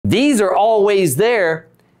These are always there.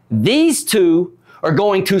 These two are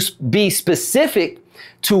going to be specific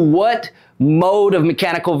to what mode of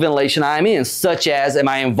mechanical ventilation I'm in, such as am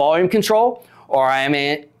I in volume control or am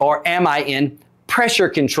I in pressure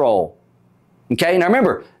control? Okay, now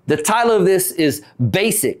remember, the title of this is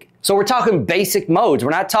basic. So we're talking basic modes.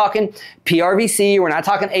 We're not talking PRVC, we're not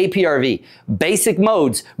talking APRV. Basic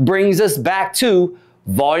modes brings us back to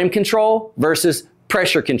volume control versus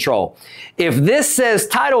pressure control. If this says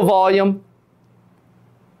tidal volume,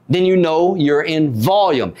 then you know you're in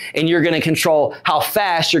volume and you're going to control how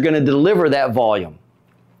fast you're going to deliver that volume.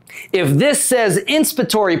 If this says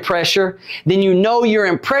inspiratory pressure, then you know you're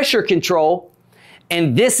in pressure control,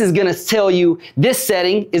 and this is going to tell you this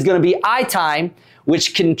setting is going to be I time,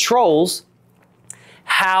 which controls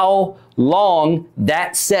how long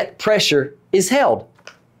that set pressure is held.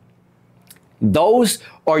 Those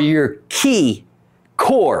are your key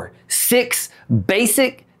core 6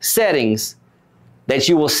 basic settings that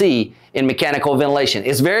you will see in mechanical ventilation.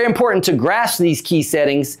 It's very important to grasp these key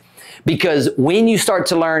settings, because when you start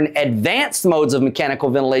to learn advanced modes of mechanical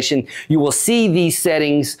ventilation, you will see these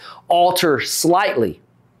settings alter slightly.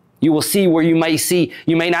 You will see where you may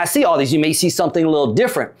not see all these, you may see something a little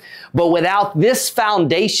different. But without this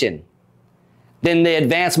foundation, then the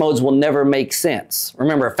advanced modes will never make sense.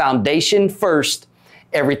 Remember, foundation first,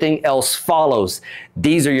 everything else follows.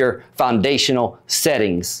 These are your foundational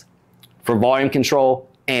settings for volume control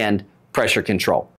and pressure control.